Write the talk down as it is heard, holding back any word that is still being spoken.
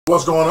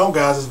What's going on,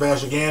 guys? It's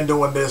Vash again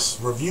doing this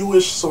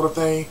reviewish sort of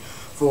thing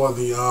for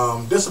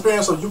the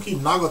Disappearance of Yuki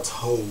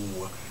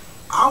Nagato.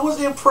 I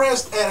was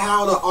impressed at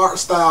how the art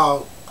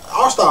style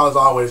is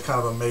always kind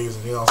of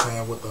amazing, you know what I'm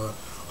saying, with the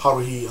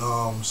Haruhi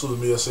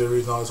Suzumiya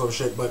series and all that sort of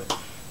shit. But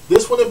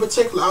this one in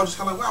particular, I was just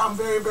kind of like, wow, I'm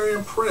very, very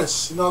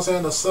impressed. You know what I'm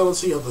saying? The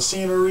subtlety of the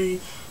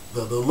scenery,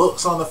 the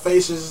looks on the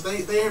faces,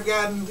 they have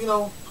gotten, you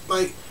know,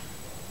 like,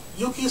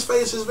 Yuki's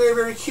face is very,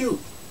 very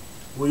cute.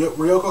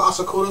 Ryoko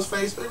Asakura's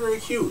face, very, very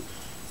cute.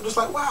 I'm just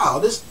like, wow,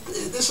 this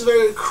is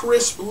very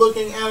crisp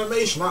looking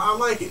animation. I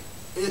like it.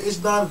 It's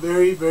done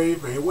very, very,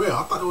 very well.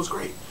 I thought it was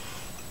great.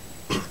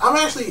 I'm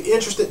actually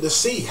interested to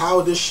see how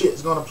this shit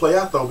is going to play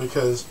out, though,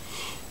 because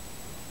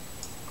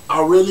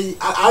I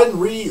didn't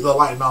read the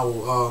light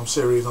novel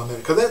series on that,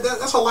 because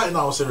that's a light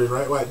novel series,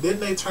 right? Like,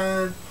 didn't they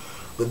turn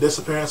the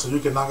Disappearance of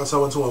Yuki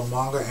Nagato into a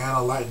manga and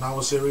a light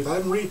novel series? I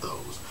didn't read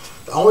those.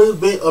 The only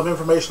bit of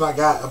information I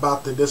got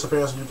about the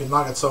Disappearance of Yuki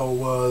Nagato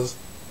was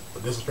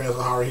the Disappearance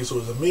of Haruhi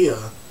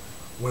Suzumiya,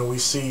 when we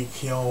see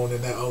Kyon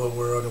in that other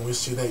world, and we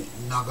see that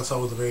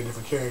Nagato is a very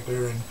different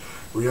character, and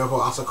Ryoko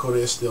Asakura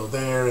is still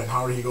there, and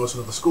Haruhi goes to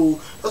another school.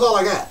 That's all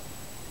I got.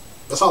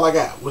 That's all I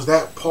got, was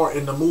that part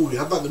in the movie.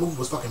 I thought the movie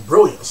was fucking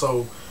brilliant,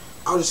 so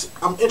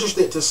I'm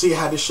interested to see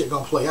how this shit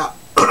gonna play out.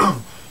 You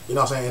know what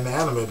I'm saying, in the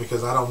anime,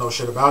 because I don't know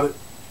shit about it.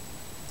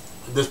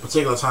 This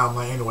particular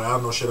timeline, anyway, I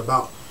don't know shit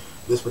about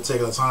this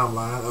particular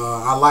timeline.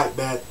 I like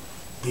that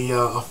the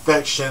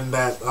affection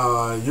that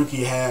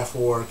Yuki had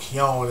for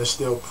Kyon is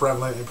still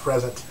prevalent and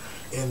present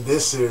in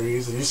this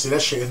series. And you see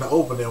that shit in the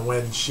opening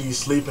when she's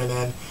sleeping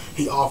and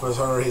he offers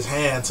her his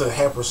hand to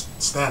help her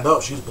stand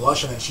up. She's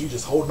blushing and she's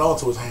just holding on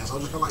to his hand. So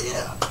I'm just kind of like,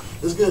 yeah,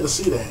 it's good to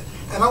see that.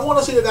 And I want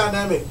to see the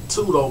dynamic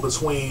too, though,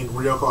 between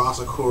Ryoko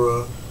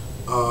Asakura,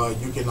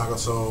 Yuki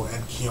Nagato,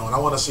 and Kyon. I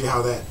want to see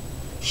how that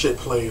shit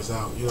plays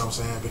out, you know what I'm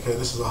saying, because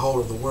this is a whole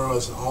of the world,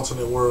 it's an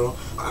alternate world.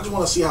 I just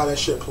want to see how that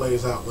shit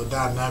plays out, the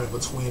dynamic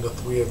between the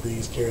three of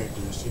these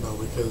characters, you know,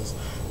 because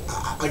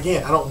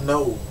again, I don't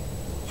know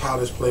how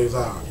this plays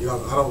out, you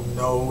know. I don't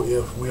know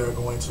if we are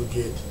going to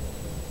get,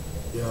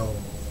 you know,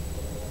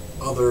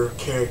 other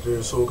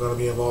characters who are going to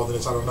be involved in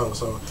this. I don't know,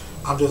 so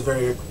I'm just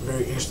very,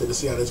 very interested to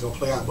see how this is going to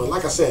play out. But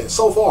like I said,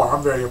 so far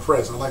I'm very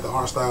impressed. I like the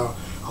art style,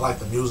 I like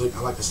the music,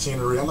 I like the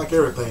scenery, I like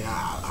everything.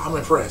 I'm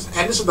impressed,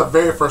 and this is the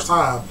very first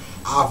time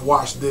I've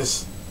watched the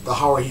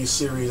Haruhi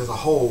series as a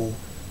whole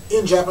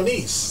in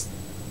Japanese.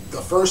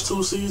 The first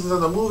 2 seasons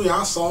of the movie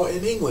I saw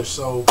in English,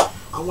 so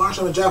I watched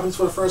them in Japanese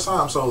for the first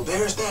time. So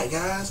there's that,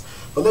 guys.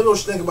 But let me know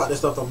what you think about this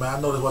stuff, though, man.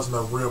 I know this wasn't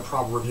a real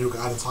proper review,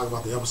 because I didn't talk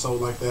about the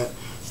episode like that,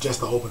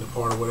 just the opening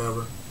part or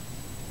whatever.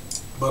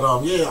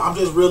 But yeah, I'm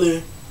just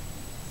really,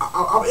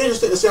 I'm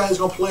interested to see how it's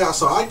gonna play out.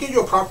 So I'll give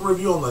you a proper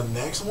review on the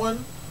next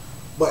one.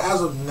 But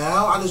as of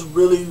now, I just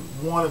really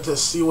wanted to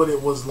see what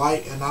it was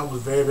like, and I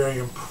was very, very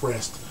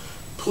impressed.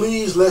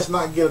 Please, let's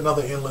not get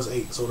another Endless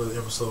 8 sort of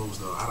episodes,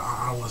 though.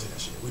 I don't want to see that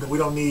shit. We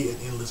don't need an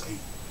Endless 8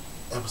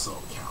 episode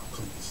count.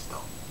 Please,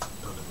 don't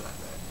do it like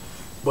that.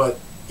 But,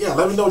 yeah,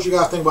 let me know what you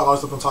guys think about all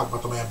this stuff I'm talking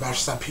about, though, man.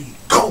 Vash Stampede,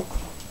 go!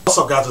 What's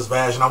up, guys? It's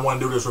Vash, and I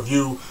want to do this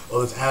review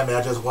of this anime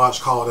I just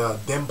watched called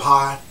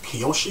Denpa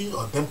Kyoshi,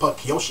 or Denpa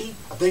Kyoshi,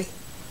 I think.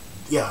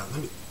 Yeah,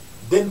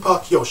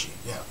 Denpa Kyoshi,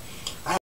 yeah.